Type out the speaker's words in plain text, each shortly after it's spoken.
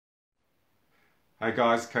Hey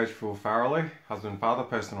guys, Coach Farrelly, husband, father,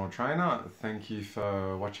 personal trainer. Thank you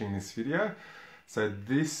for watching this video. So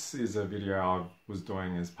this is a video I was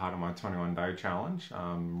doing as part of my 21-day challenge.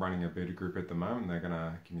 I'm running a beta group at the moment. They're going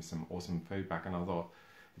to give me some awesome feedback, and I thought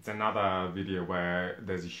it's another video where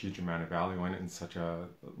there's a huge amount of value in it in such a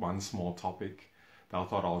one small topic that I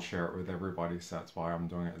thought I'll share it with everybody. So that's why I'm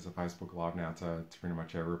doing it as a Facebook Live now to pretty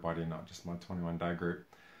much everybody, not just my 21-day group.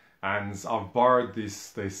 And I've borrowed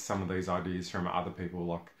some of these ideas from other people.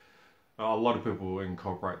 Like a lot of people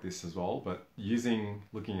incorporate this as well, but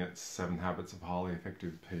looking at 7 Habits of Highly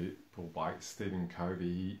Effective People by Stephen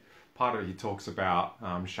Covey, he talks about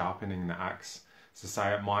sharpening the axe. So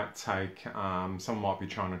say it might take, someone might be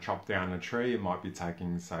trying to chop down a tree. It might be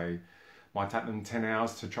taking, might take them 10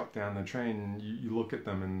 hours to chop down the tree, and you look at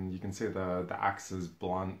them and you can see the axe is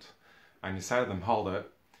blunt, and you say to them, hold it.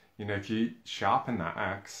 You know, if you sharpen that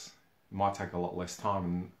axe, it might take a lot less time.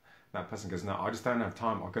 And that person goes, no, I just don't have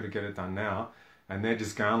time. I've got to get it done now. And they're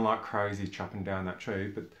just going like crazy chopping down that tree.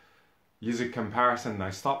 But use a comparison.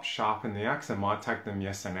 They stop sharpening the axe. It might take them,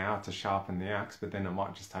 yes, an hour to sharpen the axe, but then it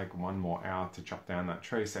might just take 1 more hour to chop down that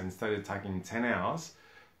tree. So instead of taking 10 hours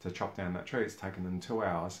to chop down that tree, it's taking them 2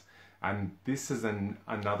 hours. And this is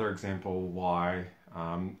another example why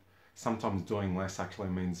sometimes doing less actually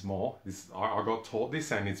means more. I got taught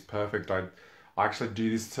this, and it's perfect. I actually do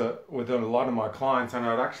this with a lot of my clients, and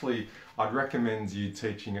I'd recommend you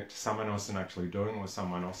teaching it to someone else and actually doing it with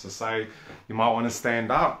someone else. So say you might want to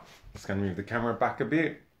stand up. Just going to move the camera back a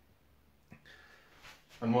bit.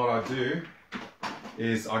 And what I do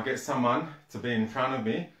is I get someone to be in front of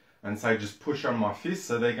me and say just push on my fist.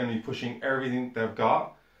 So they're going to be pushing everything they've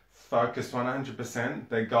got, focused 100%.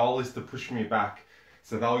 Their goal is to push me back.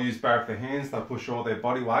 So they'll use both their hands, they'll push all their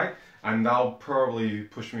body weight, and they'll probably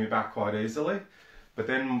push me back quite easily. But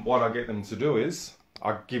then what I get them to do is,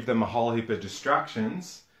 I give them a whole heap of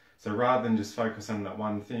distractions. So rather than just focus on that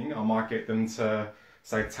one thing, I might get them to,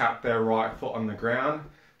 say, tap their right foot on the ground,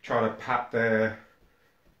 try to pat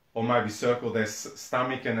or maybe circle their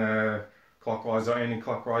stomach in a clockwise or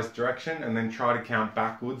anti-clockwise direction, and then try to count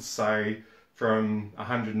backwards, say, from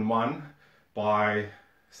 101 by,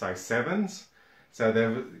 say, 7s. So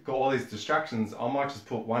they've got all these distractions. I might just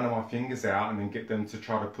put one of my fingers out and then get them to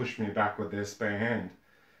try to push me back with their spare hand.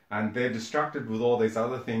 And they're distracted with all these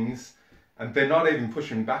other things, and they're not even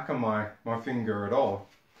pushing back on my finger at all.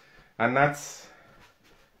 And that's,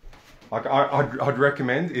 like, I'd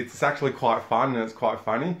recommend, it's actually quite fun and it's quite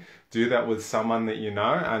funny. Do that with someone that you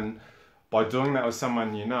know, and by doing that with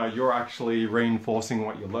someone you know, you're actually reinforcing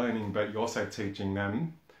what you're learning, but you're also teaching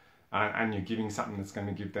them. And you're giving something that's going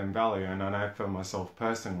to give them value. And I know for myself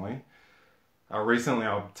personally, recently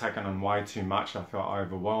I've taken on way too much. I felt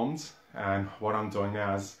overwhelmed. And what I'm doing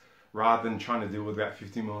now is, rather than trying to deal with about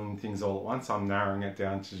 50 million things all at once, I'm narrowing it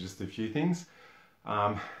down to just a few things.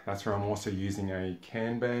 That's where I'm also using a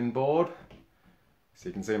Kanban board. So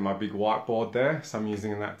you can see my big whiteboard there. So I'm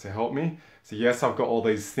using that to help me. So yes, I've got all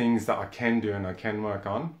these things that I can do and I can work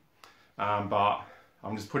on. But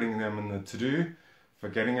I'm just putting them in the to-do,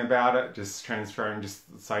 forgetting about it, just transferring,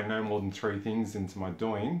 just say no more than 3 things into my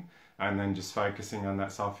doing, and then just focusing on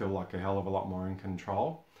that, so I feel like a hell of a lot more in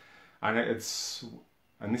control. And this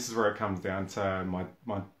is where it comes down to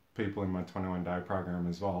my people in my 21-day program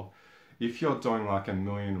as well. If you're doing like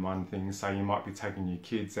 1,000,001 things, say you might be taking your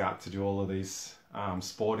kids out to do all of these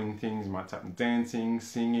sporting things, you might take them dancing,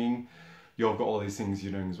 singing, you've got all these things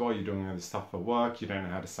you're doing as well, you're doing other stuff for work, you don't know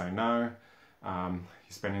how to say no,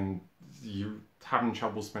 you're having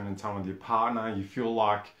trouble spending time with your partner, you feel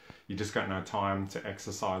like you just got no time to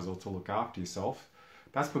exercise or to look after yourself.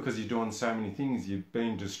 That's because you're doing so many things, you're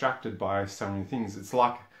being distracted by so many things. It's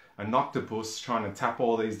like an octopus trying to tap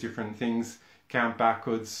all these different things, count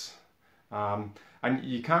backwards, and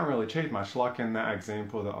you can't really achieve much, like in that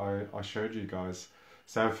example that I showed you guys.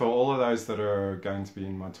 So for all of those that are going to be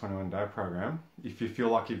in my 21-day program, if you feel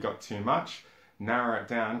like you've got too much, narrow it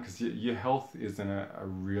down, because your health is a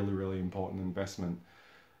really, really important investment.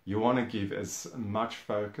 You want to give as much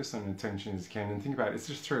focus and attention as you can. And think about it, it's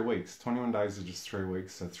just 3 weeks. 21 days is just 3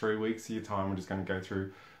 weeks. So 3 weeks of your time, we're just going to go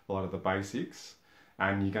through a lot of the basics.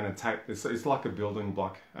 And you're going to take this, it's like a building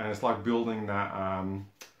block. And it's like building that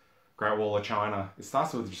Great Wall of China. It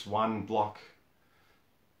starts with just one block.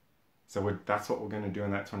 So that's what we're going to do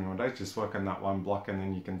in that 21 days. Just work on that one block, and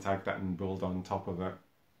then you can take that and build on top of it.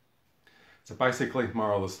 So basically,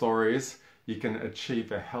 moral of the story is, you can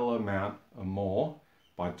achieve a hell amount or more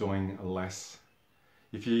by doing less.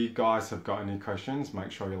 If you guys have got any questions,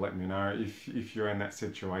 make sure you let me know. If you're in that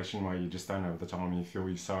situation where you just don't have the time and you feel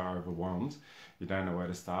you're so overwhelmed, you don't know where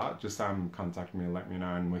to start, just contact me and let me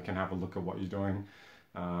know, and we can have a look at what you're doing,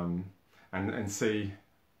 and see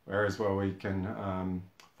whereas where we can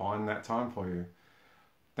find that time for you.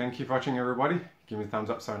 Thank you for watching, everybody. Give me a thumbs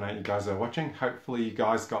up so I know you guys are watching. Hopefully you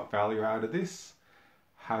guys got value out of this.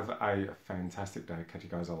 Have a fantastic day. Catch you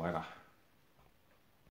guys all later.